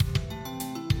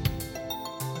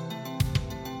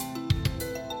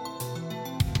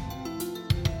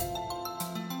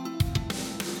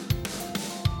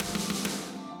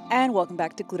And welcome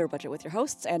back to Glitter Budget with your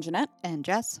hosts, Ann Jeanette. And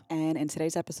Jess. And in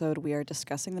today's episode, we are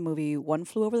discussing the movie One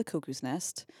Flew Over the Cuckoo's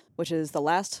Nest, which is the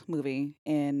last movie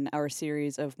in our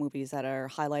series of movies that are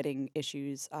highlighting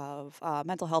issues of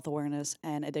mental health awareness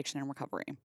and addiction and recovery.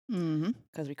 Mm-hmm.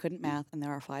 Because we couldn't math, and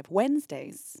there are 5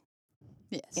 Wednesdays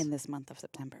Yes. in this month of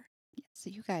September. Yeah, so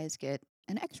you guys get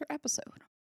an extra episode.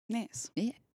 Nice.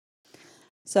 Yeah.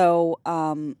 So,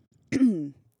 sorry,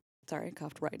 I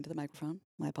coughed right into the microphone.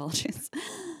 My apologies.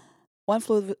 One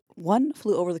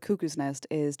Flew Over the Cuckoo's Nest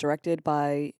is directed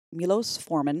by Milos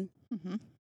Forman, Mm-hmm.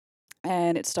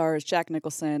 and it stars Jack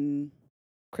Nicholson,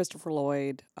 Christopher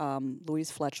Lloyd, Louise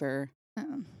Fletcher,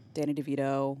 Danny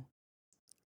DeVito.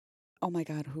 Oh my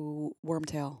God,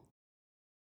 Wormtail.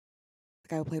 The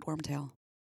guy who played Wormtail.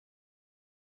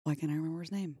 Why can't I remember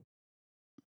his name?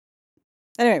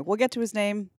 Anyway, we'll get to his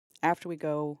name after we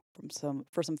go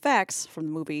for some facts from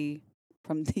the movie,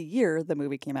 from the year the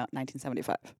movie came out,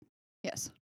 1975.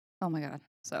 Yes. Oh my God.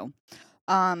 So,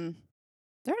 there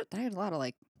had a lot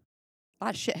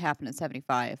of shit happened in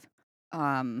 75.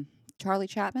 Charlie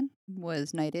Chaplin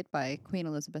was knighted by Queen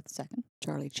Elizabeth II.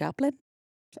 Charlie Chaplin?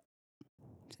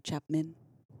 Chaplin?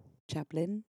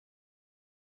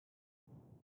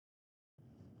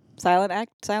 Silent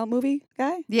movie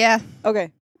guy? Yeah. Okay.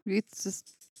 You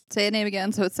just say a name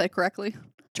again so it's said correctly.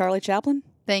 Charlie Chaplin?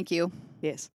 Thank you.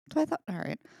 Yes. That's what I thought. All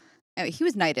right. Anyway, he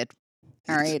was knighted.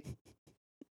 All right.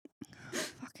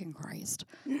 Fucking Christ.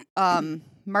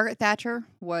 Margaret Thatcher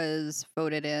was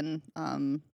voted in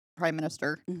prime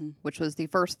minister, Mm-hmm. which was the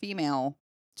first female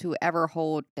to ever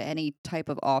hold any type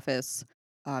of office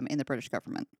in the British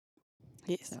government.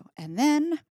 Yes. So, and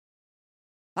then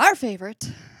our favorite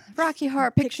Rocky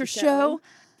Horror Picture Show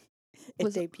It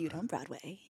was debuted on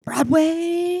Broadway.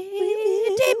 Broadway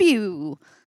debut.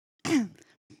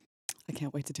 I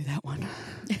can't wait to do that one.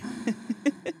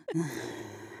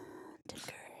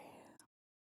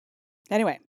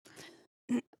 Anyway.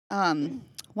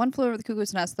 One Flew Over the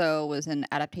Cuckoo's Nest, though, was an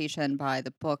adaptation by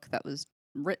the book that was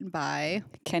written by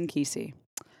Ken Kesey.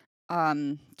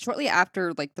 Shortly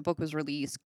after the book was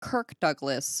released, Kirk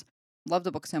Douglas loved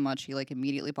the book so much he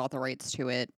immediately bought the rights to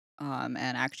it and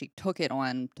actually took it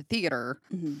on to theater,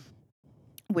 Mm-hmm.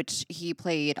 which he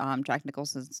played Jack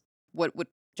Nicholson's what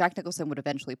Jack Nicholson would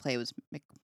eventually play was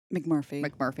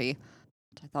McMurphy.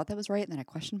 I thought that was right, and then I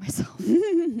questioned myself.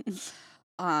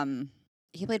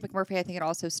 He played McMurphy. I think it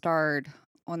also starred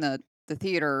on the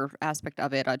theater aspect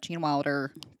of it. Gene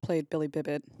Wilder Played Billy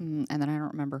Bibbit. and then I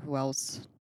don't remember who else.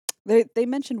 They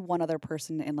mentioned one other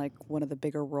person in one of the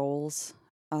bigger roles.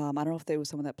 I don't know if it was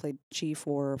someone that played Chief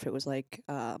or if it was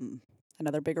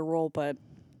another bigger role, but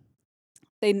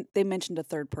they mentioned a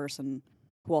third person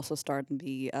who also starred in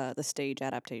the stage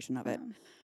adaptation of it.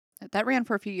 That ran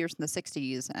for a few years in the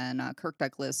 60s, and Kirk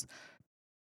Douglas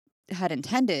had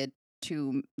intended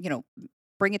to,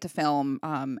 bring it to film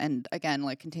and, again,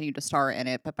 continue to star in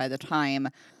it. But by the time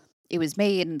it was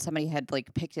made and somebody had,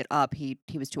 picked it up, he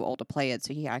was too old to play it.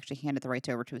 So he actually handed the rights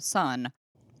over to his son,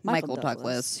 Michael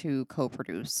Douglas, who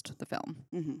co-produced the film.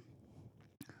 Mm-hmm.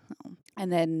 Oh.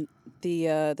 And then the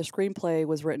screenplay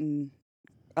was written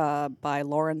by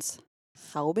Lawrence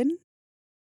Halbin.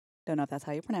 Don't know if that's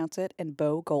how you pronounce it, and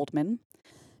Bo Goldman.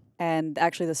 And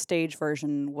actually, the stage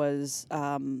version was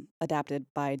adapted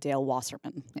by Dale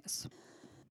Wasserman. Yes.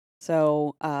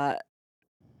 So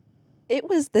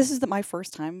this is my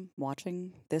first time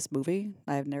watching this movie.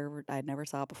 I'd never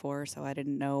saw it before, so I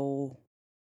didn't know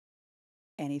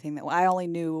anything I only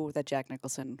knew that Jack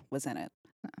Nicholson was in it.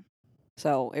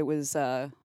 So it was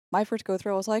my first go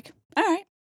through. I was like, all right,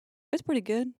 it's pretty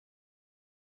good.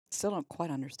 Still don't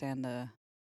quite understand the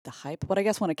hype, but I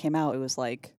guess when it came out, it was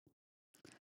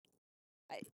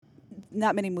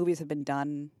not many movies have been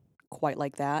done quite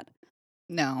like that.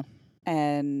 No.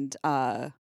 And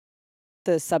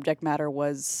the subject matter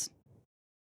was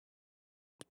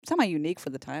semi-unique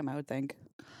for the time, I would think.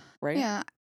 Right? Yeah,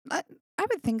 I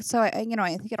would think so. I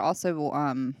think it also,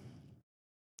 I've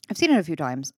seen it a few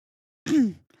times.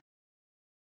 I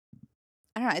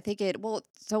don't know. I think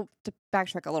so to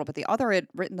backtrack a little bit, the author had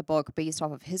written the book based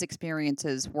off of his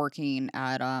experiences working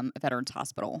at a veterans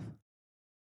hospital.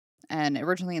 And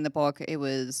originally in the book, it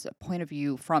was a point of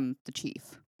view from the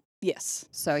chief. Yes.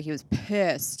 So he was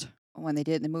pissed when they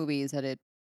did in the movies that it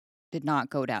did not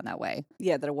go down that way.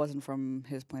 Yeah, that it wasn't from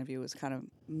his point of view. It was kind of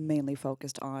mainly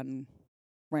focused on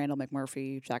Randall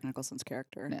McMurphy, Jack Nicholson's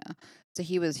character. Yeah. So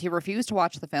he refused to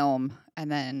watch the film,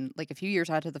 and then a few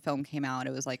years after the film came out,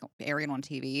 it was airing on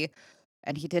TV.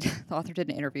 And the author did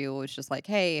an interview. It was just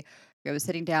hey, I was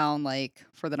sitting down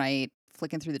for the night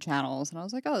flicking through the channels, and I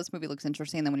was like, "Oh, this movie looks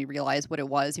interesting." And then when he realized what it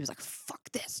was, he was like, "Fuck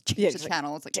this!" Change the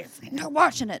channel. It's like, "Not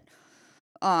watching it."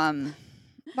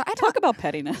 But I talk about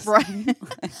pettiness, right? I don't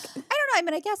know. I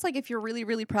mean, I guess like if you're really,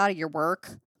 really proud of your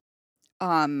work,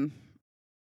 and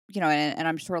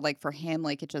I'm sure like for him,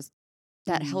 like it just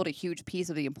that held a huge piece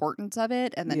of the importance of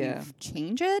it, and then you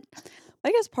change it.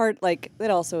 I guess part like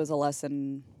it also is a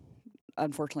lesson.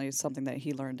 Unfortunately, is something that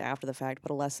he learned after the fact,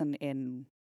 but a lesson in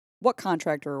what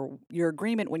contract or your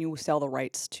agreement when you sell the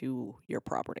rights to your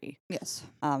property. Yes.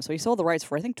 So he sold the rights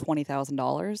for I think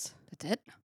 $20,000. That's it.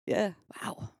 Yeah.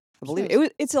 Wow. I believe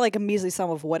it's like a measly sum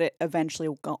of what it eventually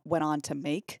went on to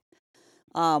make.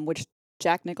 Which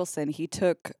Jack Nicholson, he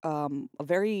took a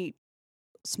very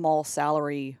small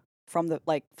salary from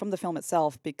the film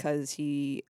itself because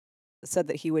he said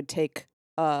that he would take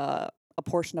a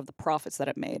portion of the profits that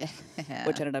it made,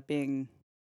 which ended up being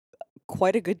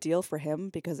quite a good deal for him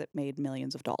because it made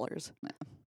millions of dollars. Yeah.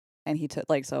 And he took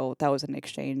so that was an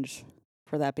exchange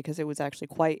for that because it was actually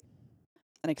quite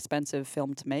an expensive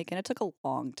film to make and it took a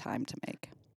long time to make.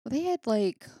 Well, they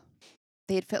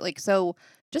had fit like so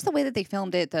just the way that they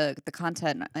filmed it, the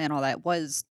content and all that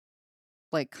was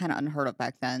like kind of unheard of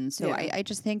back then. So I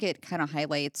just think it kind of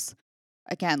highlights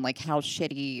again like how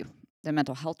shitty the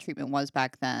mental health treatment was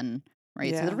back then,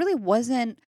 right? So there really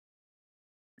wasn't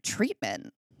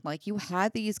treatment. Like you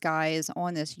had these guys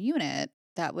on this unit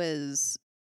that was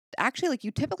actually like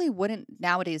you typically wouldn't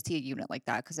nowadays see a unit like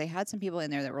that because they had some people in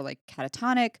there that were like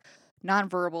catatonic,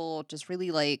 nonverbal, just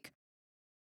really like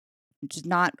just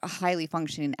not highly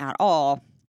functioning at all.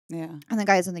 Yeah. And the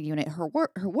guys in the unit who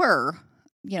were,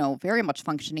 very much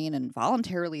functioning and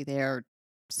voluntarily there,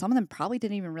 some of them probably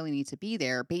didn't even really need to be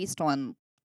there based on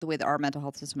the way that our mental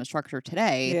health system is structured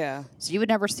today. Yeah. So you would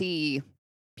never see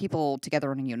people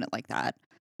together in a unit like that.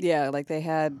 Yeah, like they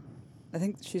had, I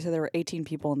think she said there were 18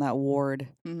 people in that ward,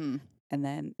 Mm-hmm. and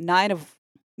then nine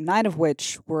of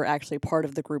which were actually part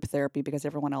of the group therapy because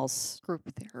everyone else group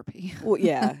therapy. Well,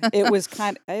 yeah, it was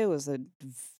a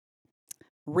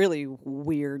really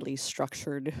weirdly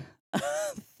structured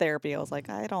therapy. I was like,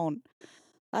 I don't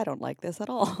like this at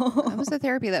all. It was a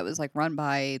therapy that was like run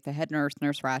by the head nurse,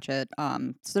 Nurse Ratchet.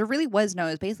 So there really was no.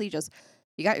 It was basically just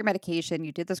you got your medication,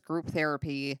 you did this group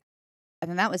therapy. And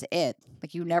then that was it.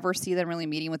 Like you never see them really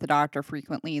meeting with the doctor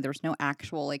frequently. There's no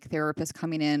actual like therapist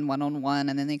coming in one-on-one.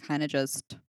 And then they kind of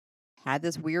just had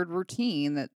this weird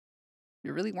routine that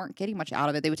you really weren't getting much out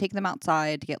of it. They would take them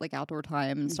outside to get like outdoor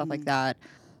time and stuff like that.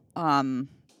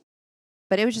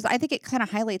 But it was just, I think it kind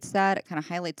of highlights that. It kind of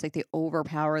highlights like the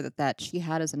overpower that she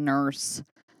had as a nurse.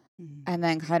 And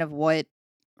then kind of what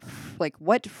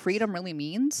freedom really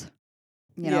means.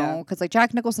 You know, because like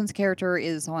Jack Nicholson's character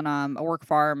is on a work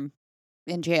farm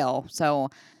in jail. So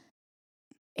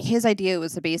his idea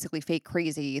was to basically fake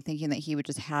crazy, thinking that he would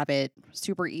just have it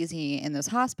super easy in this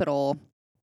hospital.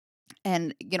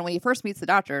 And, when he first meets the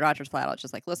doctor's flat out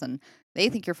just like, listen, they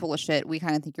think you're full of shit. We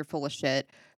kind of think you're full of shit.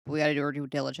 But we got to do our due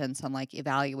diligence and like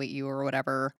evaluate you or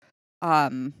whatever.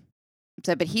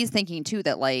 But he's thinking too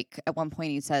that like at one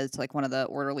point he says to like one of the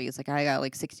orderlies, like, I got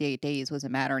like 68 days,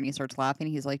 doesn't matter. And he starts laughing.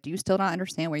 He's like, do you still not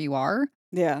understand where you are?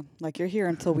 Yeah. Like you're here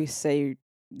until we say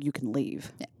you can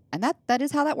leave. Yeah. And that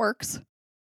is how that works.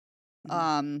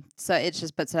 So it's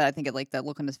just, but so I think it like that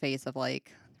look on his face of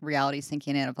like reality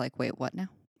sinking in of like, wait, what now?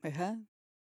 Uh-huh.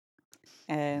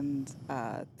 And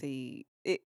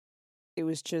it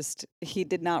was just he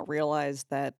did not realize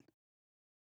that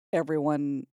there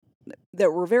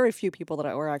were very few people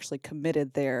that were actually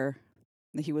committed there.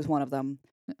 He was one of them.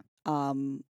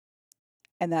 And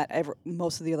that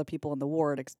most of the other people in the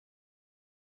ward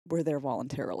were there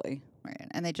voluntarily. Right.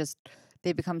 And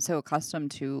they become so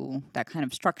accustomed to that kind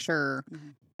of structure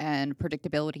and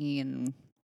predictability and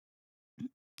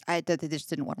that they just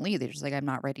didn't want to leave. They're just like, I'm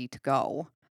not ready to go.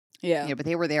 Yeah. But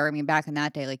they were there. I mean, back in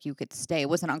that day, like you could stay. It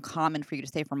wasn't uncommon for you to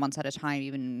stay for months at a time,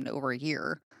 even over a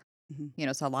year.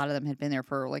 So a lot of them had been there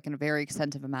for like a very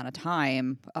extensive amount of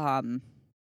time. And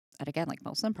again, like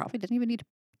most of them probably didn't even need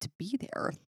to be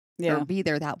there. Or be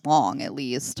there that long at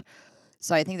least.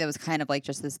 So I think that was kind of like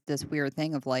just this weird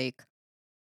thing of like,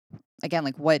 again,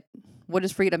 like what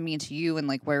does freedom mean to you, and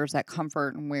like where's that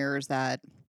comfort and where's that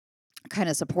kind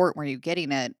of support, where are you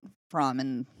getting it from?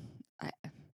 And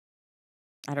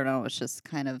I don't know, it's just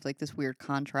kind of like this weird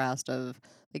contrast of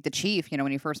like the chief,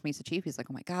 when he first meets the chief, he's like,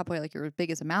 oh my God, boy, like you're as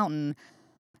big as a mountain.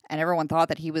 And everyone thought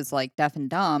that he was like deaf and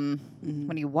dumb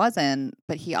when he wasn't,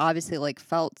 but he obviously like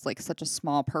felt like such a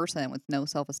small person with no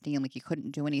self-esteem, like he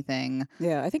couldn't do anything.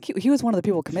 Yeah, I think he was one of the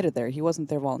people committed there. He wasn't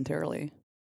there voluntarily.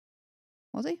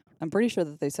 Was he? I'm pretty sure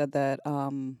that they said that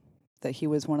that he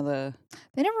was one of the.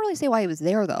 They never really say why he was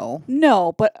there, though.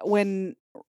 No, but when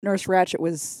Nurse Ratched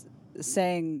was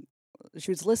saying,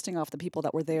 she was listing off the people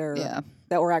that were there Yeah.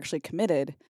 that were actually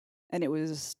committed, and it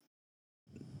was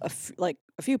a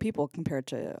few people compared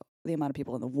to the amount of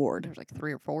people in the ward. There was like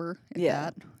 3 or 4. Yeah.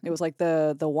 That. It was like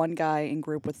the one guy in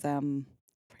group with them,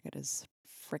 I forget his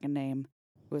freaking name.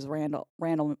 It was Randall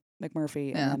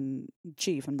McMurphy Yeah. and then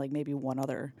Chief and like maybe one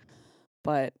other.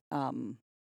 But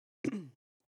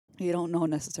you don't know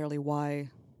necessarily why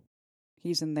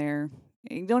he's in there.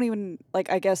 You don't even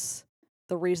like, I guess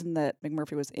the reason that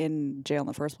McMurphy was in jail in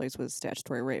the first place was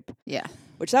statutory rape. Yeah.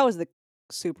 Which that was the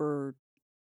super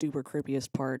duper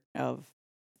creepiest part of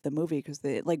the movie, because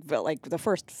the like the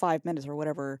first 5 minutes or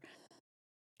whatever,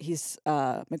 he's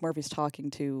McMurphy's talking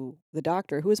to the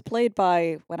doctor, who is played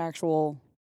by an actual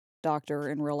doctor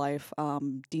in real life,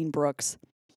 Dean Brooks,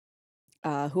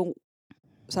 who,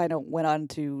 side note, went on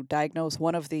to diagnose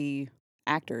one of the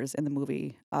actors in the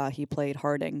movie. He played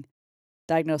Harding,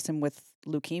 diagnosed him with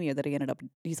leukemia that he ended up.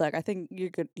 He's like, I think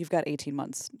you've got 18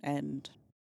 months, and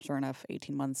sure enough,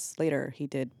 18 months later, he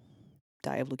did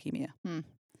die of leukemia.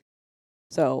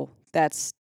 So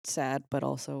that's sad, but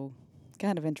also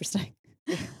kind of interesting.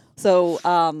 So,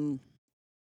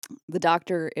 the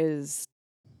doctor is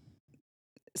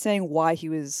saying why he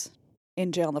was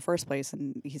in jail in the first place,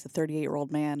 and he's a 38-year-old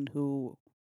man who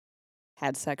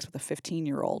had sex with a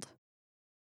 15-year-old,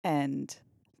 and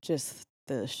just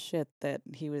the shit that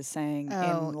he was saying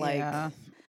in like,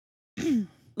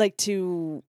 like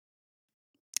to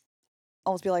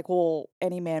almost be like, well,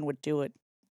 any man would do it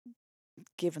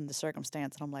given the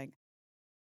circumstance, and I'm like,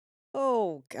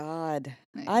 oh God,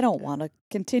 I don't want to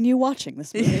continue watching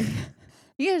this movie.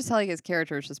 You can just tell like his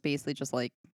character is just basically just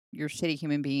like your shitty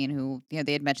human being who,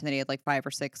 they had mentioned that he had like 5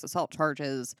 or 6 assault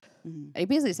charges. And he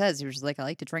basically says he was just like, I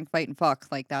like to drink, fight, and fuck.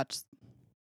 Like that's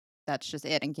just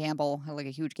it, and gamble. Had like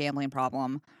a huge gambling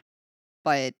problem.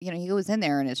 But he goes in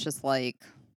there and it's just like,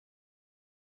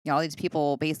 all these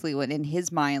people basically, when in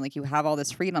his mind, like you have all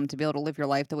this freedom to be able to live your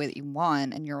life the way that you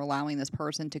want, and you're allowing this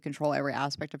person to control every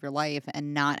aspect of your life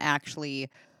and not actually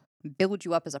build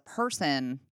you up as a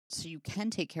person so you can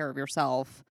take care of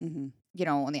yourself,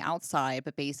 on the outside,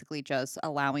 but basically just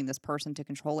allowing this person to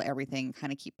control everything,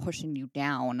 kind of keep pushing you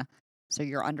down so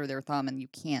you're under their thumb and you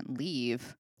can't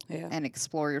leave and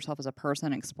explore yourself as a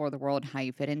person, explore the world, how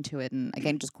you fit into it, and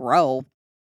again, just grow.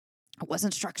 It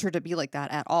wasn't structured to be like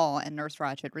that at all, and Nurse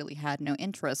Ratched really had no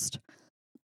interest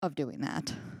of doing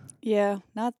that. Yeah,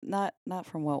 not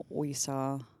from what we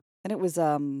saw. And it was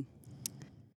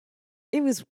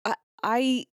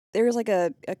there was like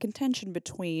a contention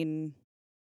between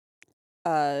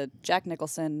Jack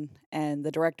Nicholson and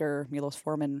the director Milos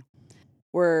Forman,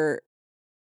 where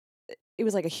it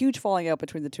was like a huge falling out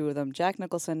between the two of them. Jack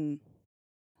Nicholson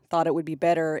thought it would be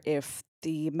better if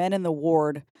the men in the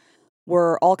ward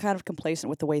were all kind of complacent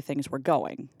with the way things were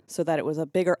going, so that it was a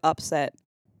bigger upset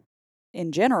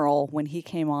in general when he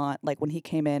came on, like when he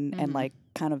came in and like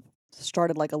kind of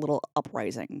started like a little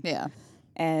uprising. Yeah.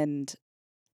 And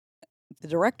the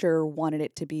director wanted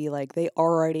it to be like they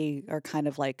already are kind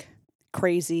of like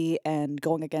crazy and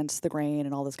going against the grain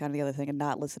and all this kind of the other thing and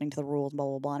not listening to the rules, blah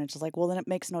blah blah. And it's just like, well, then it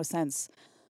makes no sense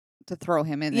to throw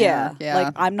him in there. Yeah.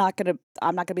 Like I'm not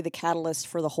gonna be the catalyst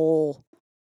for the whole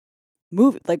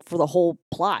movie, like for the whole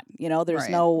plot. There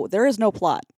is no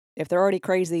plot. If they're already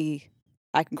crazy,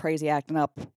 acting crazy, acting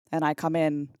up, and I come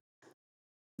in,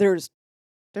 there's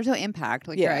no impact.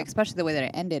 Like, especially the way that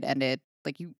it ended.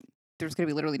 Like there's gonna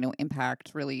be literally no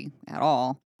impact really at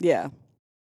all. Yeah.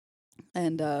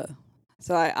 And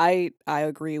so I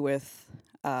agree with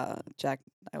Jack.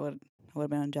 I would have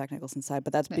been on Jack Nicholson's side,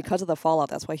 but that's because of the fallout.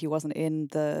 That's why he wasn't in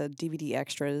the DVD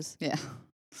extras. Yeah.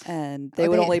 And they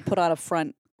would only put on a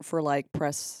front for like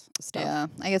press stuff. Yeah.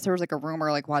 I guess there was like a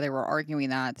rumor like while they were arguing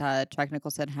that Jack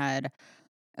Nicholson had.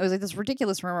 It was like this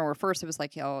ridiculous rumor where first it was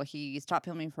like, he stopped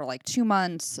filming for like 2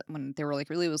 months, when they were like,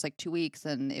 really it was like 2 weeks,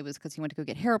 and it was because he went to go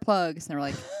get hair plugs, and they were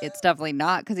like, it's definitely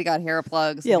not because he got hair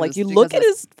plugs. Yeah, like you look at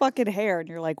his fucking hair and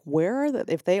you're like, where are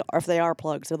if they are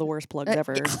plugs, they're the worst plugs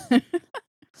ever.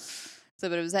 So,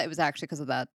 but it was actually because of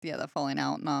that, that falling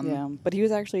out. Yeah, but he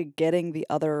was actually getting the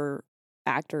other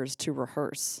actors to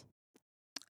rehearse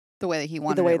the way that he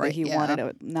wanted wanted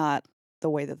it, not the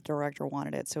way that the director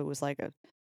wanted it. So it was like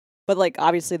but like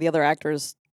obviously the other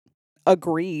actors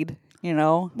agreed,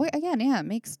 Well, again, it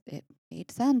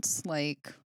made sense.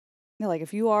 Like, like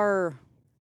if you are,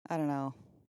 I don't know,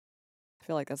 I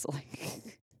feel like that's like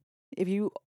if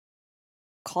you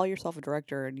call yourself a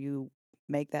director and you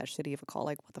make that shitty of a call,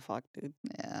 like what the fuck, dude?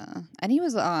 Yeah, and he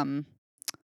was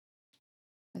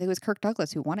I think it was Kirk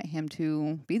Douglas who wanted him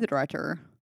to be the director.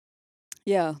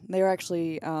 Yeah, they were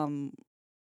actually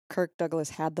Kirk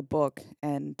Douglas had the book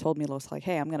and told Milos like,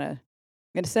 "Hey, I'm gonna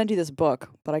send you this book,"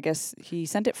 but I guess he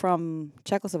sent it from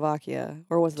Czechoslovakia,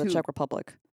 or was it the To Czech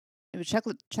Republic? It was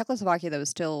Czechoslovakia that was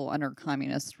still under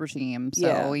communist regime, so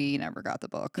Yeah. he never got the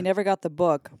book. He never got the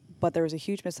book, but there was a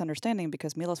huge misunderstanding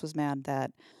because Milos was mad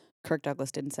that Kirk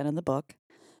Douglas didn't send him the book,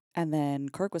 and then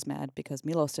Kirk was mad because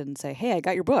Milos didn't say, "Hey, I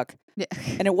got your book." Yeah.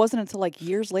 And it wasn't until like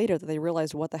years later that they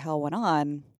realized what the hell went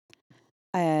on,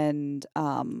 and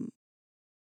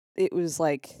it was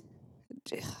like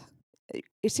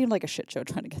it seemed like a shit show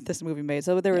trying to get this movie made.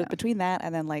 So there was Yeah. between that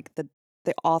and then like the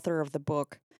author of the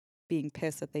book being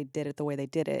pissed that they did it the way they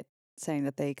did it, saying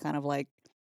that they kind of like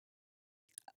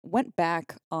went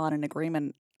back on an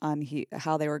agreement on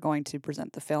how they were going to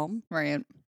present the film. Right.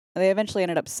 They eventually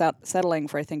ended up settling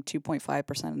for I think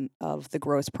 2.5% of the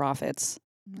gross profits,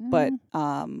 but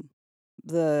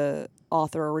the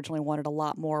author originally wanted a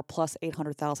lot more, plus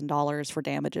 $800,000 for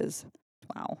damages.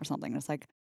 Wow. Or something. It's like,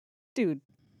 dude.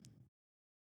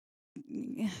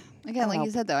 Again, like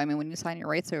you said, though, I mean, when you sign your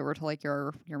rights over to like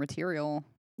your material,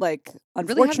 like you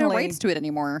unfortunately, really have no rights to it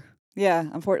anymore. Yeah,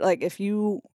 unfortunately, like if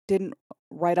you didn't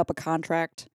write up a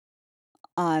contract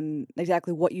on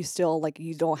exactly what you still like,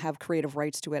 you don't have creative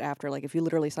rights to it after. Like if you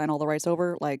literally sign all the rights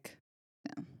over, like,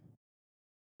 Yeah.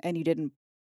 and you didn't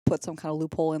put some kind of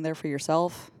loophole in there for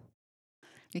yourself,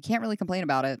 you can't really complain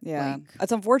about it. Yeah, Like,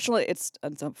 it's unfortunate. It's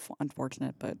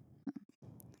unfortunate, but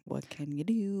what can you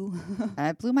do?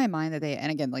 it blew my mind that and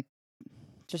again, like,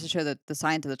 just to show the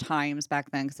signs of the times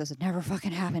back then, because this would never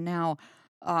fucking happen now.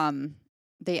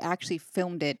 They actually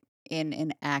filmed it in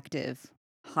an active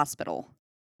hospital.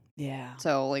 Yeah.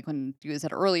 So, like when you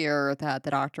said earlier that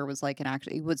the doctor was like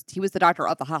he was the doctor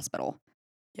of the hospital.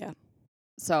 Yeah.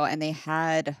 So, and they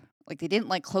had like they didn't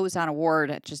like close down a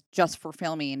ward just for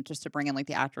filming, just to bring in like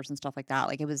the actors and stuff like that.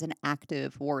 Like it was an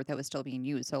active ward that was still being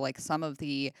used. So, like some of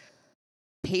the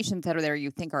patients that are there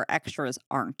you think are extras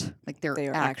aren't. Like they're They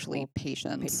are actually actual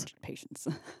patients. Patients.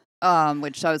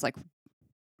 Which I was like,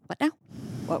 what now?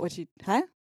 What would you? Huh?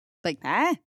 Like,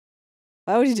 huh?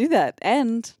 Why would you do that?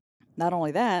 And not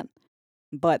only that,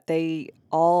 but they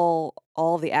all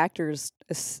the actors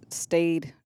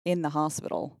stayed in the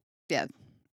hospital. Yeah,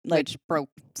 like which broke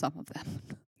some of them.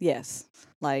 Yes,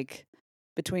 like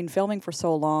between filming for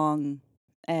so long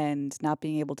and not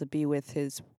being able to be with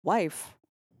his wife,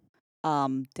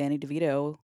 Danny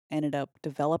DeVito ended up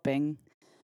developing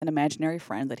an imaginary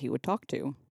friend that he would talk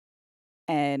to.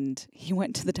 And he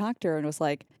went to the doctor and was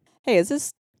like, "Hey,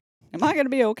 am I going to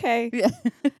be okay?" Yeah.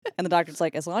 And the doctor's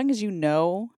like, "As long as you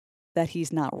know that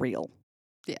he's not real,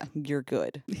 Yeah. you're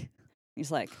good."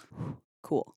 He's like,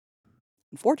 "Cool."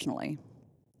 Unfortunately,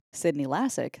 Sidney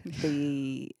Lassick,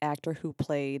 the actor who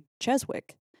played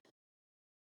Cheswick,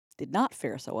 did not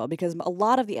fare so well because a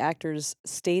lot of the actors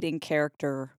stayed in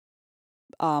character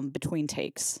between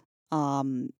takes.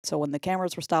 So when the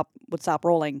cameras would stop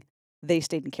rolling, they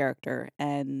stayed in character,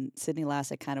 and Sidney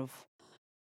Lassick kind of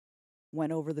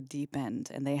went over the deep end,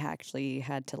 and they actually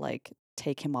had to like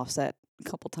take him off set a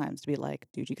couple times to be like,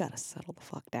 "Dude, you gotta settle the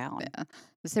fuck down." Yeah.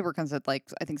 The same were concept, like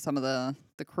I think some of the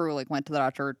crew like went to the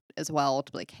doctor as well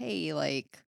to be like, hey,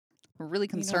 like we're really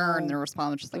concerned. Their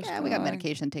response was just like, yeah, we got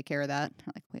medication, take care of that.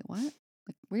 I'm like, wait, what?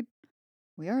 Like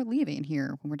we are leaving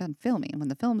here when we're done filming. When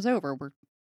the film's over, we're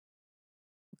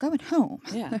going home.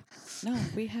 Yeah. No,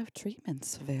 we have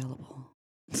treatments available.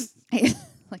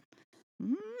 Like,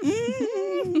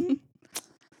 I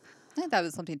think that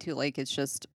was something too. Like, it's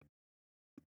just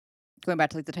going back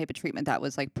to like the type of treatment that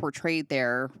was like portrayed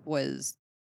there was,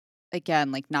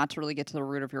 again, like not to really get to the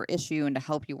root of your issue and to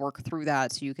help you work through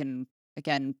that so you can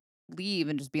again leave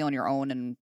and just be on your own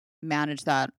and manage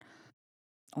that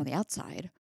on the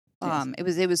outside. Yes.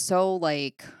 It was so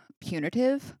like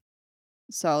punitive.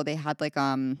 So they had like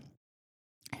I don't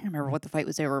remember what the fight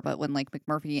was over, but when like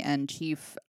McMurphy and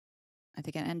Chief, I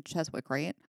think, and Cheswick,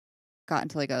 right, got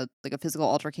into like a physical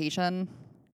altercation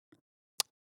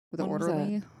with the When was that?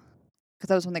 orderly, because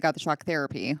that was when they got the shock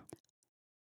therapy.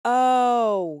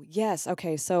 Oh, yes.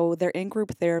 Okay, so they're in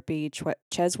group therapy.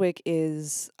 Cheswick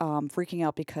is freaking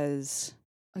out because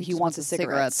he just wants his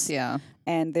cigarettes. Yeah.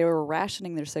 And they were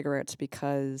rationing their cigarettes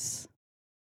because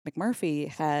McMurphy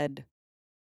had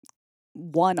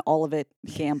won all of it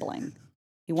gambling.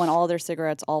 He won all of their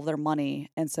cigarettes, all of their money,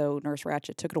 and so Nurse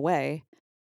Ratched took it away.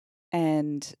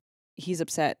 And he's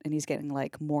upset and he's getting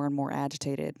like more and more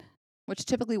agitated. Which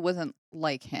typically wasn't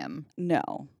like him.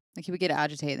 No. Like he would get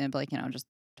agitated and be like, just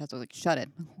like, shut it.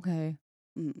 Okay.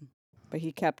 But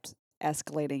he kept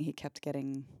escalating. He kept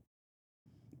getting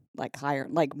like higher,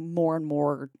 like more and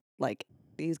more, like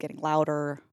he's getting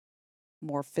louder,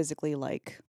 more physically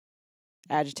like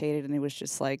agitated, and it was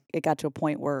just like it got to a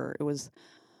point where it was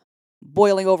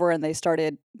boiling over, and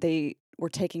they were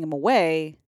taking him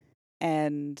away,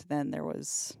 and then there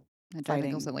was And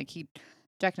fighting.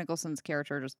 Jack Nicholson's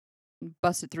character just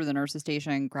busted through the nurse's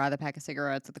station, grabbed a pack of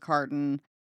cigarettes at the carton,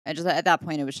 and just at that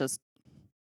point, it was just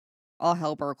all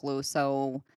hell broke loose.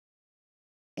 So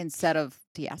instead of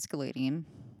de-escalating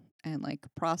and like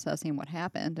processing what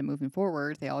happened and moving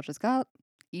forward, they all just got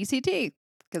ECT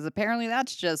because apparently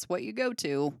that's just what you go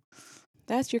to.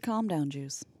 That's your calm down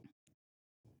juice.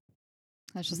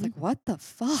 I was just like, what the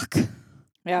fuck?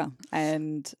 Yeah,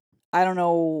 and I don't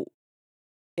know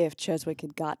if Cheswick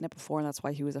had gotten it before and that's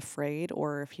why he was afraid,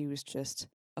 or if he was just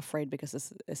afraid because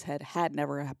this had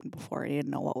never happened before. He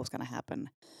didn't know what was going to happen.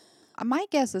 My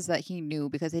guess is that he knew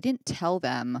because they didn't tell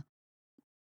them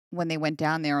when they went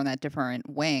down there on that different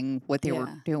wing what they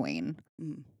were doing.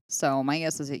 Mm. So my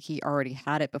guess is that he already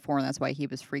had it before, and that's why he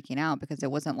was freaking out, because it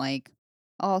wasn't like,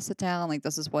 oh, sit down, like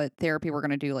this is what therapy we're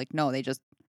gonna do. Like, no, they just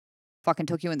fucking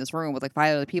took you in this room with like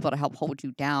 5 other people to help hold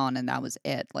you down, and that was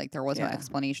it. Like there was no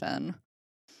explanation.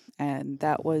 And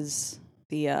that was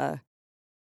the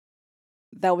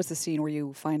scene where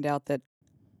you find out that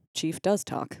Chief does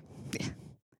talk.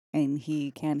 And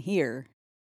he can hear.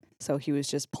 So he was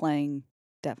just playing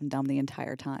deaf and dumb the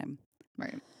entire time.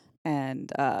 Right.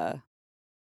 And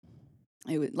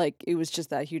it was just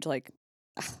that huge, like,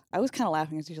 I was kind of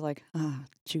laughing as he's like,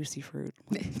 juicy fruit.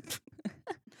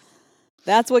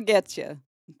 That's what gets you.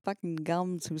 Fucking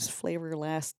gums whose flavor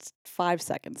lasts 5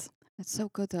 seconds. It's so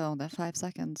good though, that 5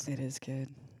 seconds. It is good.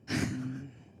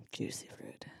 Juicy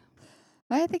fruit.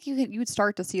 I think you would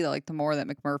start to see that, like, the more that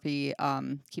McMurphy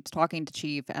keeps talking to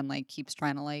Chief and like keeps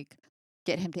trying to like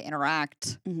get him to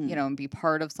interact, you know, and be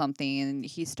part of something, and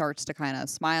he starts to kind of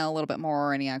smile a little bit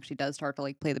more, and he actually does start to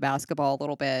like play the basketball a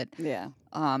little bit. Yeah.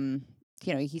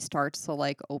 You know, he starts to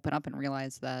like open up and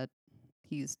realize that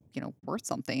he's, you know, worth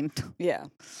something. Yeah.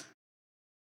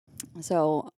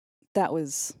 So that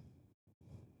was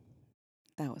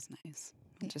nice.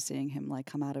 Just seeing him like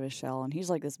come out of his shell, and he's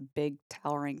like this big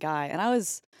towering guy, and I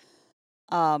was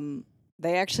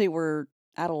they actually were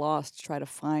at a loss to try to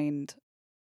find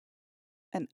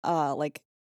an like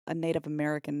a Native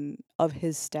American of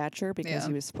his stature, because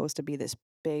he was supposed to be this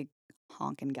big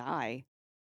honking guy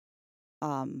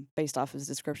based off his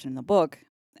description in the book,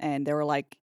 and they were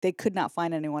like they could not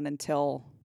find anyone until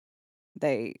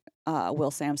they Will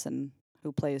Sampson,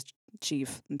 who plays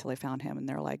Chief, until they found him, and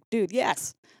they're like, dude,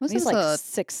 yes. He's like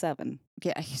 6'7".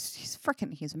 Yeah, he's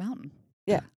a mountain.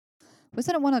 Yeah.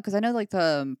 Wasn't it one of, because I know like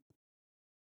when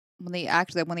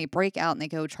they break out and they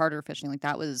go charter fishing, like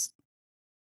that was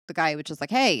the guy who was just like,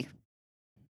 hey,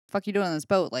 fuck you doing on this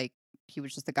boat? Like he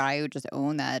was just the guy who just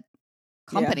owned that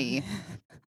company. Yeah.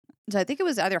 So I think it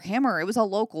was either him or it was a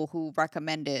local who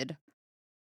recommended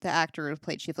the actor who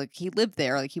played Chief. Like he lived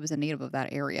there, like he was a native of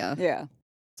that area. Yeah.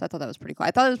 So I thought that was pretty cool.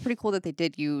 I thought it was pretty cool that they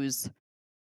did use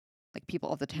like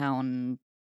people of the town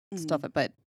stuff,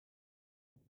 but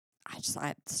I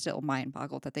still mind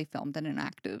boggled that they filmed in an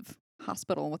active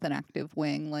hospital with an active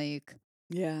wing. Like,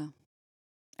 yeah.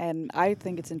 And I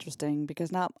think it's interesting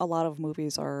because not a lot of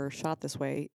movies are shot this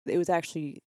way. It was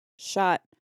actually shot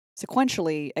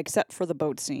sequentially, except for the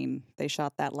boat scene. They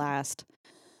shot that last,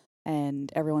 and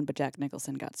everyone but Jack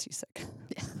Nicholson got seasick.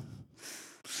 Yeah.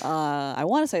 I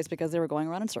want to say it's because they were going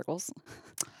around in circles.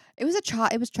 It was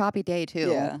choppy day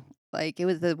too. Yeah. Like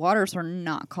the waters were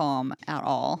not calm at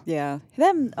all. Yeah.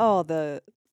 The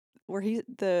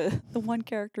one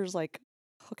character's like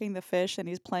hooking the fish and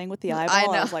he's playing with the eyeball. I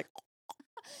know. I was like,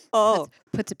 oh,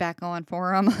 puts it back on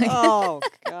for him. Oh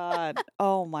God.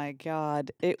 Oh my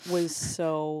God. It was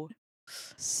so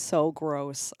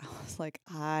gross. I was like,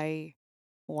 why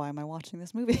am I watching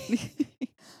this movie?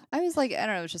 I was like, I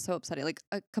don't know, it was just so upsetting. Like,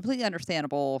 completely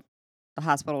understandable the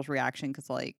hospital's reaction because,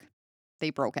 like, they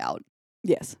broke out.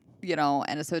 Yes. You know,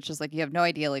 and so it's just like you have no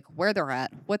idea, like, where they're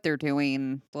at, what they're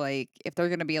doing, like, if they're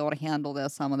going to be able to handle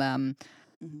this, some of them.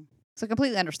 Mm-hmm. So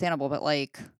completely understandable, but,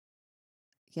 like,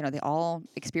 you know, they all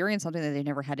experienced something that they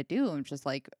never had to do, and just,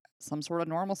 like, some sort of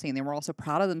normalcy. And they were also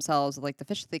proud of themselves, like, the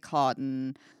fish that they caught,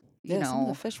 and, you know. Some of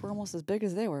the fish were almost as big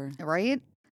as they were. Right?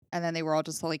 And then they were all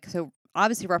just, like, so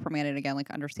obviously reprimanded again, like,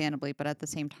 understandably, but at the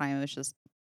same time, it was just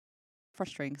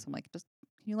frustrating because I'm like, just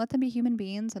can you let them be human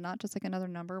beings and not just like another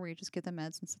number where you just give them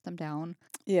meds and sit them down?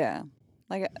 Yeah,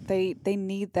 like they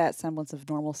need that semblance of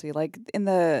normalcy. Like in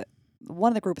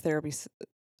one of the group therapy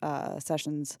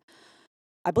sessions,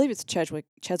 I believe it's Cheswick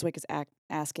is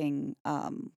asking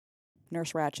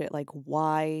Nurse Ratched like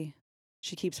why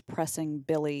she keeps pressing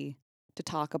Billy to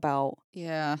talk about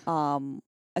Yeah.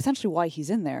 essentially why he's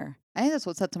in there. I think that's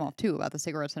what sets him off too, about the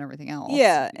cigarettes and everything else.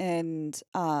 Yeah, and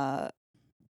the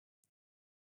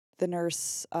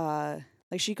nurse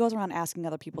like she goes around asking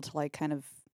other people to like kind of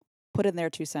put in their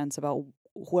 2 cents about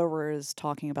whoever is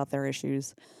talking about their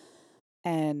issues.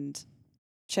 And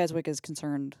Cheswick is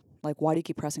concerned, like, why do you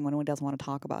keep pressing when anyone doesn't want to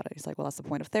talk about it? He's like, well, that's the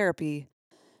point of therapy.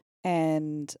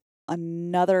 And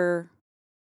another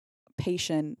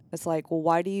patient is like, well,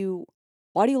 why do you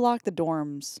lock the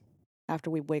dorms after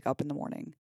we wake up in the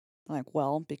morning? I'm like,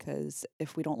 well, because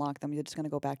if we don't lock them, you're just going to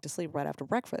go back to sleep right after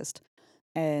breakfast.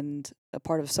 And a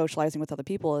part of socializing with other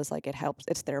people is like, it helps,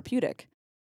 it's therapeutic.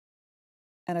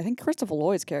 And I think Christopher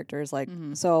Lloyd's character is like,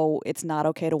 so it's not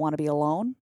okay to want to be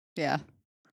alone. Yeah.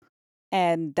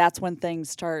 And that's when things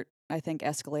start, I think,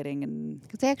 escalating. And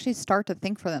because they actually start to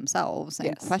think for themselves and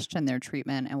Yes. question their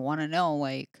treatment and want to know,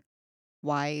 like,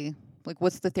 why, like,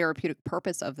 what's the therapeutic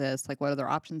purpose of this? Like, what other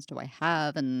options do I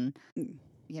have? And, Mm.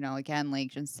 you know, again,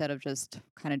 like, instead of just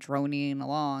kind of droning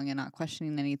along and not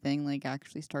questioning anything, like,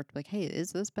 actually start to be like, hey,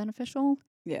 is this beneficial?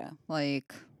 yeah,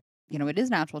 Like, you know, it is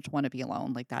natural to want to be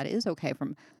alone. Like, that is okay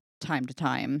from time to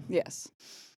time. yes.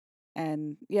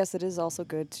 And yes, it is also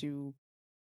good to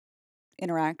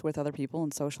interact with other people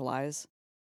and socialize.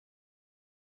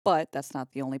 But that's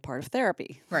not the only part of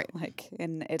therapy. Right. Like,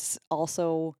 and it's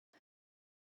also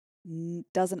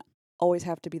doesn't always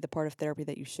have to be the part of therapy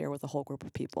that you share with a whole group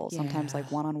of people. Sometimes, like,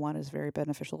 Yeah. one-on-one is very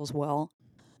beneficial as well.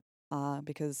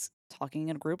 Because talking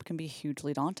in a group can be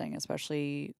hugely daunting,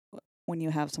 especially when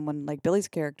you have someone like Billy's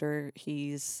character.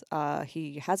 He has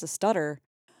a stutter,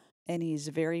 and he's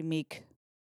a very meek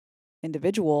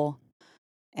individual,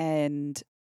 and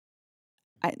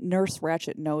Nurse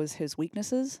Ratched knows his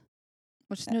weaknesses.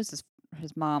 Which knows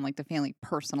his mom, like the family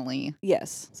personally,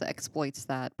 Yes, so exploits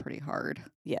that pretty hard.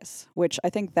 yes. Which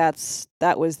I think that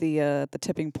was the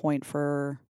tipping point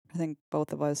for I think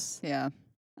both of us. Yeah.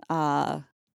 Because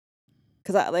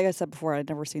like I said before, I'd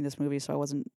never seen this movie, so I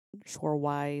wasn't sure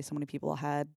why so many people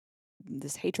had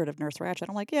this hatred of Nurse Ratched.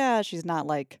 I'm like, yeah, she's not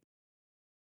like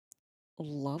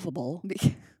lovable,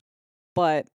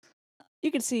 but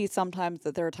you could see sometimes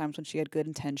that there are times when she had good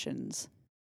intentions.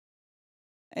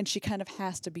 And she kind of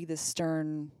has to be this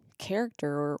stern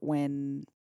character when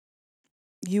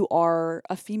you are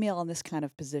a female in this kind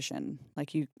of position.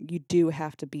 Like you do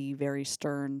have to be very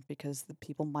stern because the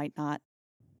people might not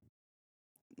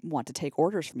want to take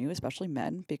orders from you, especially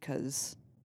men, because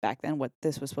back then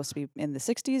this was supposed to be in the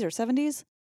 60s or 70s.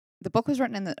 The book was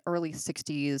written in the early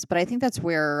 60s, but I think that's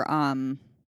where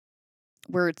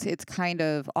it's kind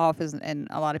of off, and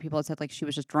a lot of people have said like she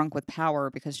was just drunk with power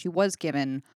because she was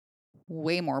given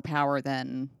way more power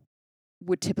than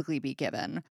would typically be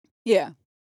given. Yeah.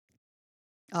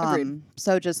 Agreed.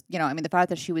 So just, you know, I mean, the fact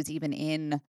that she was even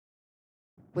in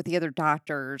with the other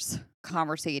doctors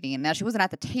conversating, and now she wasn't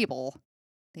at the table,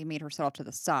 they made her sit off to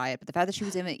the side, but the fact that she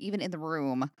was even in the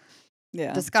room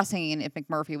Yeah. discussing if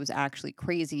McMurphy was actually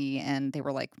crazy, and they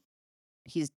were like,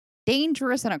 he's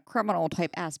dangerous in a criminal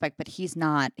type aspect, but he's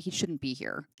not, he shouldn't be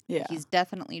here. Yeah. He's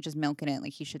definitely just milking it,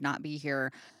 like he should not be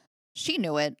here. She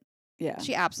knew it. Yeah.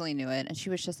 She absolutely knew it. And she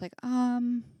was just like,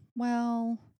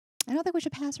 well, I don't think we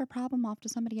should pass our problem off to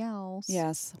somebody else.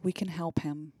 Yes, we can help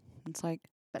him. It's like,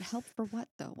 but help for what,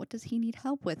 though? What does he need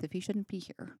help with if he shouldn't be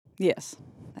here? yes,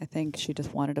 I think she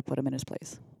just wanted to put him in his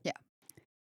place. Yeah.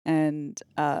 And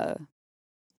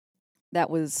that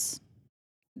was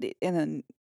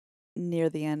near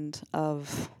the end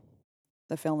of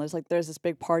the film. There's this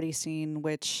big party scene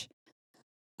which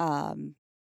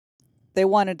they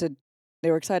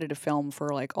were excited to film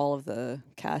for like all of the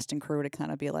cast and crew to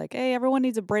kind of be like, hey, everyone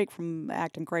needs a break from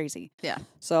acting crazy. Yeah.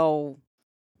 So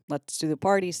let's do the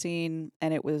party scene.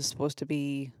 And it was supposed to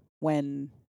be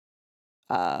when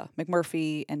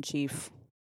McMurphy and Chief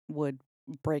would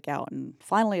break out and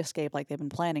finally escape like they've been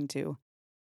planning to.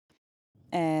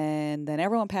 And then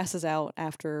everyone passes out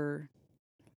after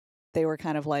they were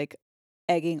kind of like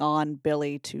egging on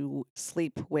Billy to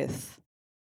sleep with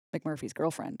McMurphy's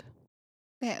girlfriend.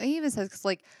 Yeah, he even says, because,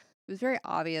 like, it was very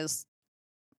obvious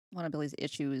one of Billy's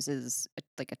issues is,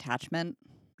 like, attachment.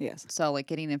 Yes. So, like,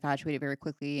 getting infatuated very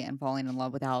quickly and falling in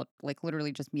love without, like,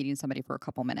 literally just meeting somebody for a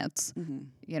couple minutes,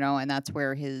 you know, and that's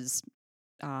where his,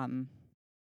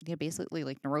 basically,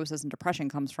 like, neurosis and depression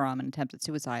comes from, and attempted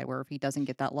suicide, where if he doesn't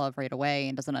get that love right away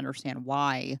and doesn't understand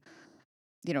why,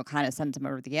 you know, kind of sends him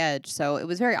over the edge. So it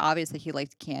was very obvious that he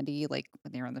liked Candy, like,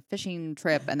 when they were on the fishing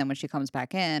trip, and then when she comes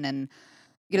back in, and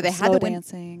you know, they had slow to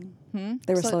dancing.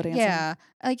 They were slow dancing. Yeah.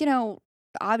 Like, you know,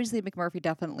 obviously McMurphy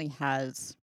definitely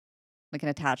has like an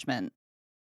attachment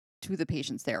to the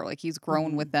patients there. Like, he's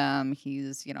grown with them.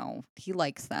 He's, he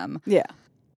likes them. Yeah.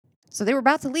 So they were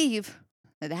about to leave.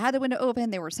 They had the window open.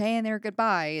 They were saying their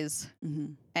goodbyes.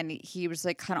 Mm-hmm. And he was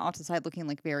like kind of off to the side looking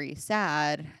like very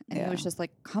sad. And he Yeah. was just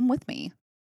like, come with me.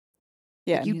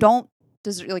 Yeah. Like, you don't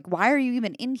like, why are you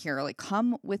even in here? Like,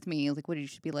 come with me. Like, what, you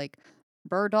should be like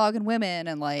bird dog and women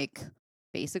and like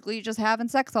basically just having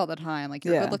sex all the time. Like,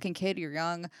 you're a good looking kid. You're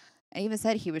young. And he even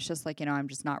said he was just like, I'm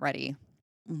just not ready.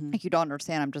 Mm-hmm. Like, you don't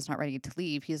understand. I'm just not ready to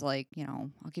leave. He's like, I'll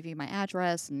give you my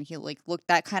address. And he like looked,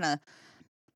 that kind of,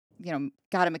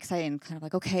 got him excited and kind of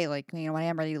like, okay, like, when I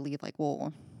am ready to leave, like,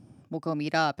 we'll go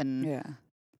meet up. And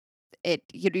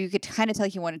you could kind of tell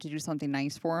he wanted to do something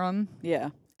nice for him. Yeah.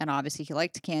 And obviously he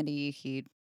liked Candy. He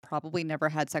probably never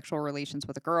had sexual relations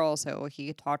with a girl. So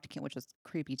he talked to Candy, which is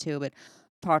creepy too, but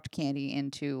talked Candy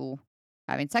into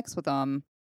having sex with him.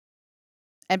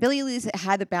 And Billy at least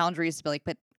had the boundaries to be like,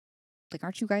 but like,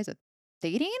 aren't you guys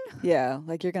dating? Yeah.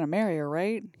 Like, you're going to marry her,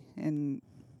 right? And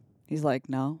he's like,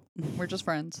 no. We're just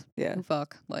friends. Yeah. Who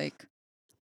fuck? Like.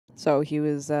 So he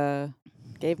was,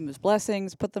 gave him his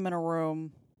blessings, put them in a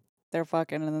room. They're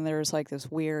fucking. And then there's like this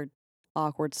weird,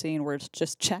 awkward scene where it's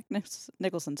just Jack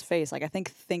Nicholson's face. Like, I think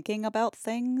thinking about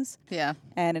things. Yeah.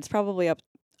 And it's probably up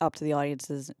to the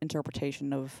audience's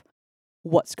interpretation of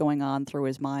what's going on through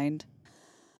his mind.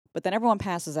 But then everyone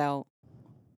passes out.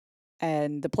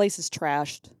 And the place is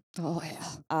trashed. Oh,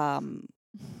 yeah.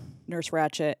 Nurse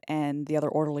Ratched and the other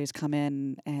orderlies come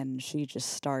in, and she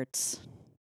just starts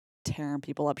tearing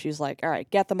people up. She's like, all right,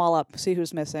 get them all up, see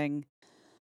who's missing.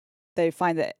 They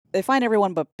find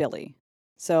everyone but Billy.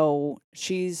 So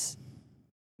she's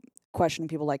questioning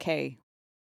people like, hey,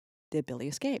 did Billy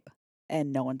escape?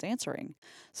 And no one's answering.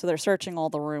 So they're searching all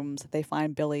the rooms. They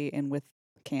find Billy in with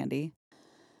Candy.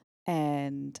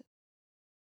 And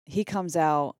he comes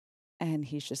out, and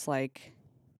he's just like,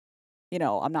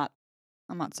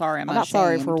 I'm not sorry. I'm not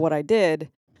sorry for what I did.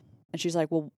 And she's like,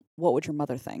 well, what would your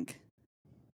mother think?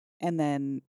 And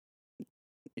then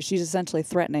she's essentially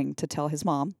threatening to tell his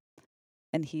mom.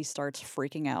 And he starts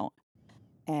freaking out.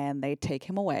 And they take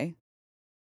him away.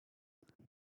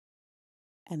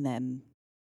 And then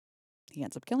he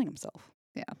ends up killing himself.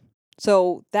 Yeah.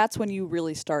 So that's when you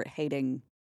really start hating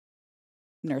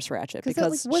Nurse Ratched.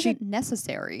 Because it wasn't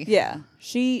necessary. Yeah.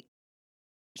 She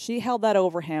held that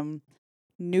over him.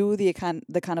 Knew the kind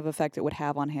of effect it would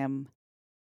have on him,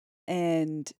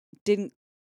 and I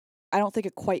don't think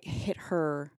it quite hit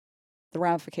her, the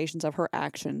ramifications of her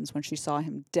actions when she saw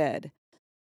him dead.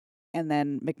 And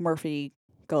then McMurphy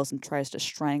goes and tries to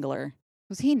strangle her.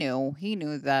 Because he knew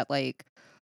that, like,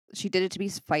 she did it to be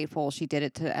spiteful. She did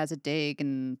it as a dig,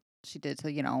 and she did it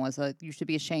to, as a, you should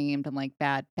be ashamed, and like,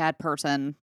 bad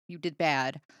person. You did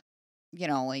bad.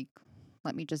 Like,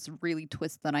 let me just really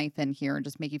twist the knife in here and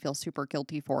just make you feel super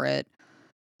guilty for it.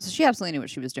 So she absolutely knew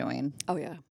what she was doing. Oh,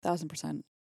 yeah. 1,000%.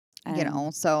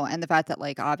 So, and the fact that,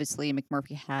 like, obviously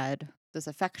McMurphy had this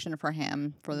affection for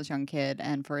him, for this young kid,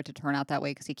 and for it to turn out that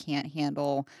way because he can't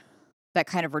handle that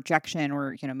kind of rejection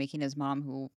or, making his mom,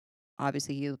 who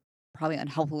obviously he's probably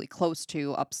unhealthily close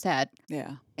to, upset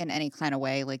in any kind of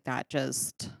way. Like, that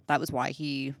was why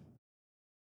he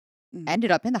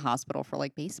ended up in the hospital for,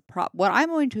 like, what I'm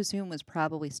going to assume was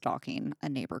probably stalking a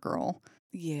neighbor girl.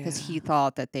 Yeah. Because he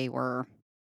thought that they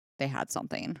had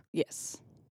something. Yes.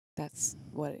 That's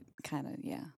what it kind of,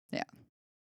 yeah. Yeah.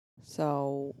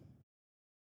 So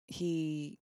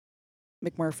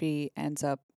McMurphy ends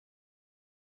up,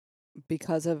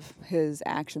 because of his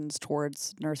actions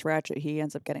towards Nurse Ratched, he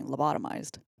ends up getting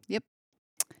lobotomized. Yep.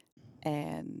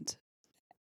 And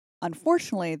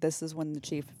unfortunately, this is when the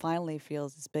chief finally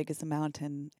feels as big as a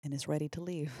mountain and is ready to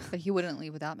leave. But he wouldn't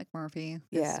leave without McMurphy.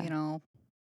 Yeah.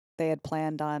 They had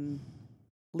planned on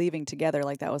leaving together,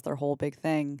 like that was their whole big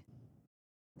thing.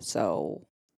 So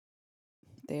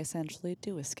they essentially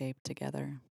do escape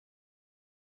together.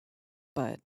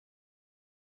 But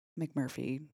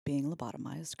McMurphy, being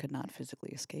lobotomized, could not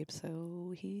physically escape,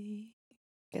 so he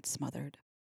gets smothered.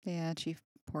 Yeah, Chief,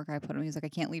 poor guy, he's like, I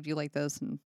can't leave you like this,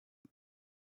 and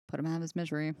put him out of his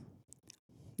misery.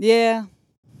 Yeah,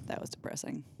 that was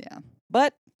depressing. Yeah.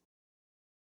 But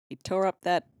he tore up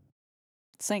that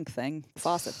sink thing,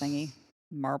 faucet thingy.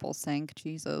 Marble sink,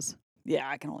 Jesus. Yeah,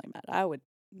 I can only imagine.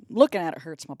 Looking at it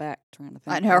hurts my back trying to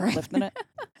think. I know, right? Lifting it.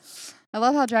 I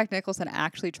love how Jack Nicholson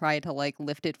actually tried to, like,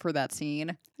 lift it for that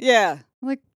scene. Yeah. I'm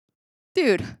like,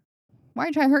 dude, why are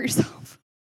you trying to hurt yourself?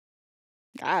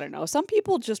 I don't know. Some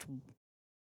people just,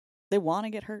 they want to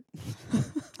get hurt.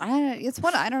 I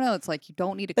don't know. It's like, you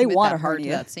don't need to commit that hard to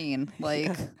that scene.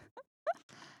 Like,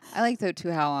 I like, though,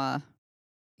 too, how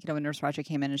when Nurse Ratched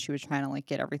came in and she was trying to like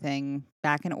get everything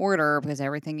back in order because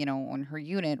everything, on her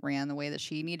unit ran the way that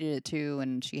she needed it to,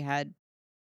 and she had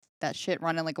that shit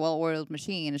running like a well-oiled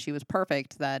machine, and she was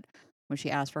perfect. That when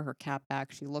she asked for her cap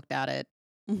back, she looked at it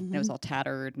and it was all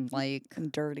tattered and like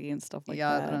and dirty and stuff like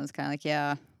yeah, that. and I was kind of like,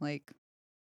 yeah, like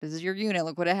this is your unit.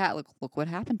 Look what it had. Look what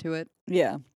happened to it.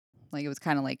 Yeah. Like it was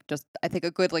kind of like just I think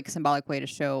a good like symbolic way to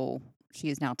show she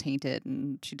is now tainted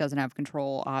and she doesn't have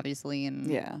control, obviously,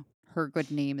 and Yeah. her good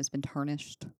name has been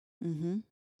tarnished. Mm-hmm.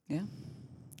 Yeah.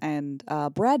 And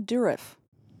Brad Dourif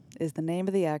is the name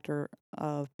of the actor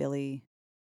of Billy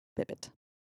Bibbit.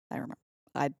 I remember.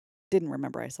 I didn't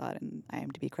remember. I saw it in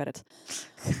IMDb credits.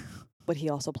 But he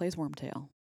also plays Wormtail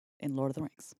in Lord of the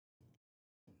Rings.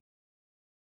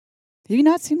 Have you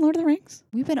not seen Lord of the Rings?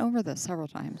 We've been over this several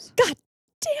times. God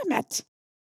damn it!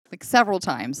 Like several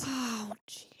times. Oh,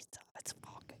 jeez. That's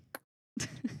fucking...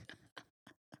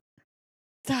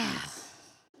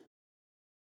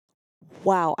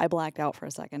 Wow, I blacked out for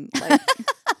a second. Like,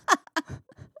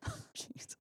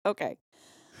 jeez. Okay.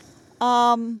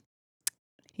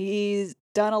 He's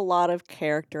done a lot of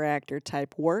character actor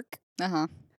type work. Uh-huh.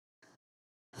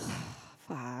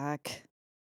 Fuck.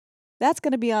 That's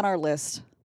going to be on our list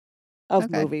of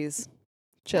Okay. movies.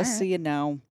 Just so Alright. you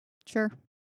know. Sure.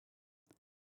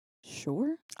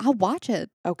 Sure? I'll watch it.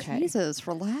 Okay. Jesus,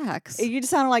 relax. You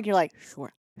just sounded like you're like,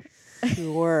 sure.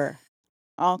 Sure.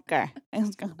 Okay.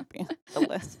 It's going to be on the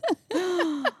list.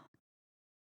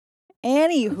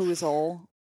 Annie Hoozle.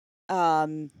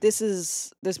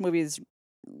 This movie is,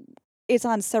 it's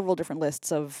on several different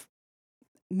lists of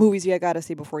movies you got to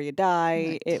see before you die.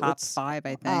 Like It top was 5,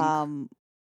 I think.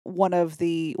 one of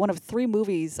 3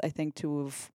 movies I think to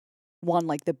have won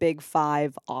like the big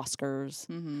 5 Oscars.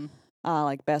 Mm-hmm.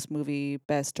 Like best movie,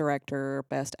 best director,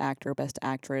 best actor, best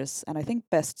actress, and I think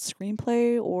best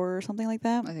screenplay or something like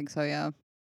that. I think so, yeah.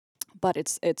 But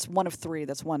it's one of 3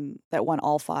 that won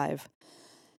all 5.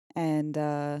 And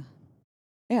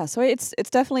yeah, so it's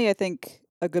definitely I think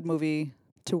a good movie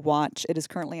to watch. It is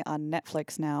currently on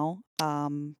Netflix now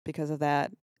because of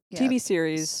that TV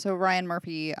series. So Ryan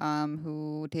Murphy,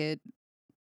 who did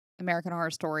American Horror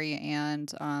Story,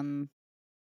 and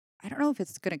I don't know if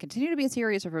it's going to continue to be a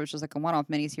series or if it was just like a one-off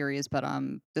miniseries, but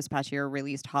this past year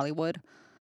released Hollywood.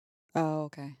 Oh,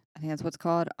 okay. I think that's what it's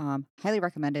called. Highly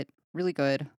recommend it. Really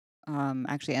good.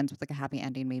 Actually ends with like a happy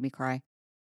ending, made me cry.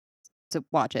 So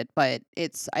watch it, but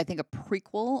it's I think a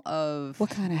prequel of What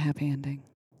kind of happy ending?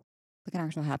 like an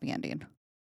actual happy ending.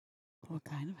 What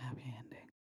kind of happy ending?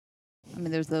 I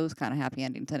mean, there's those kind of happy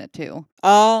endings in it too.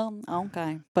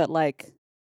 Okay. But like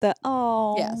the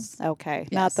Yes. Okay.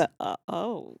 Yes. Not the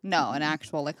oh. No, an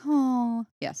actual like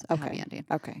yes, a Okay. happy ending.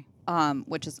 Okay.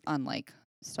 Which is unlike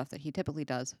stuff that he typically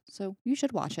does. So you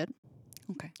should watch it.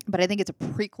 Okay. But I think it's a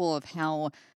prequel of how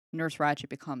Nurse Ratched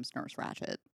becomes Nurse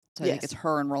Ratched. So I think it's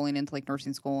her enrolling into like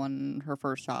nursing school and her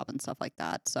first job and stuff like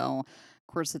that. So of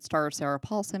course it stars Sarah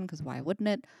Paulson because why wouldn't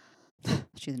it?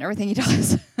 She's in everything he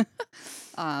does.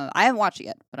 I haven't watched it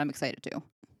yet, but I'm excited to.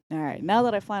 All right. Now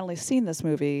that I've finally seen this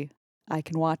movie, I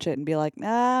can watch it and be like,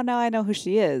 now I know who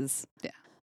she is. Yeah.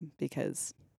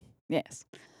 Because, yes.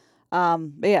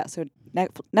 But yeah, so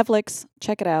Netflix,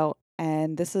 check it out.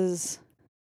 And this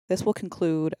will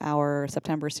conclude our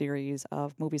September series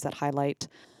of movies that highlight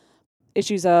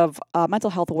issues of mental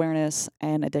health awareness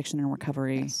and addiction and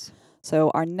recovery. Yes. So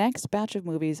our next batch of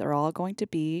movies are all going to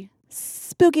be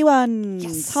spooky ones,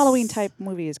 Yes. Halloween type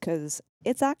movies, because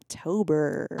it's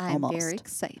October. I'm almost. very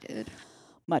excited.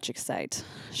 Much excited.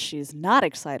 She's not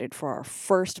excited for our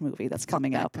first movie that's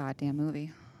coming That up. goddamn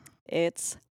movie.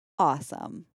 It's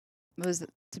awesome. It was,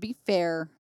 to be fair,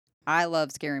 I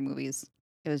love scary movies.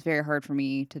 It was very hard for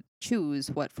me to choose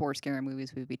what 4 scary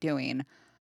movies we'd be doing.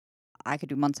 I could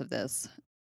do months of this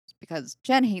because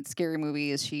Jen hates scary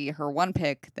movies. Her one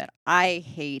pick that I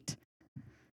hate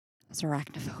is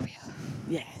arachnophobia.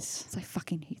 Yes. 'Cause I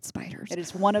fucking hate spiders. It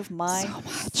is one of my so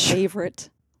much.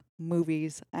 favorite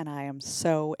movies, and I am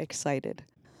so excited.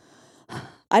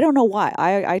 I don't know why.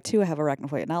 I too have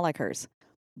arachnophobia, not like hers.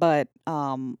 But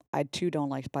I too don't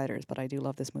like spiders, but I do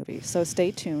love this movie. So stay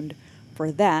tuned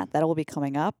for that. That will be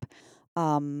coming up.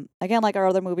 Again, like our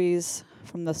other movies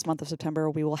from this month of September,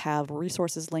 we will have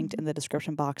resources linked in the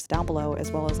description box down below,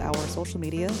 as well as our social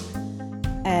media.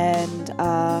 And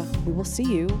we will see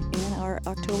you in our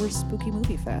October Spooky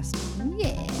Movie Fest.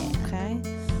 Yeah. Okay?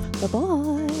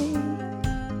 Bye-bye.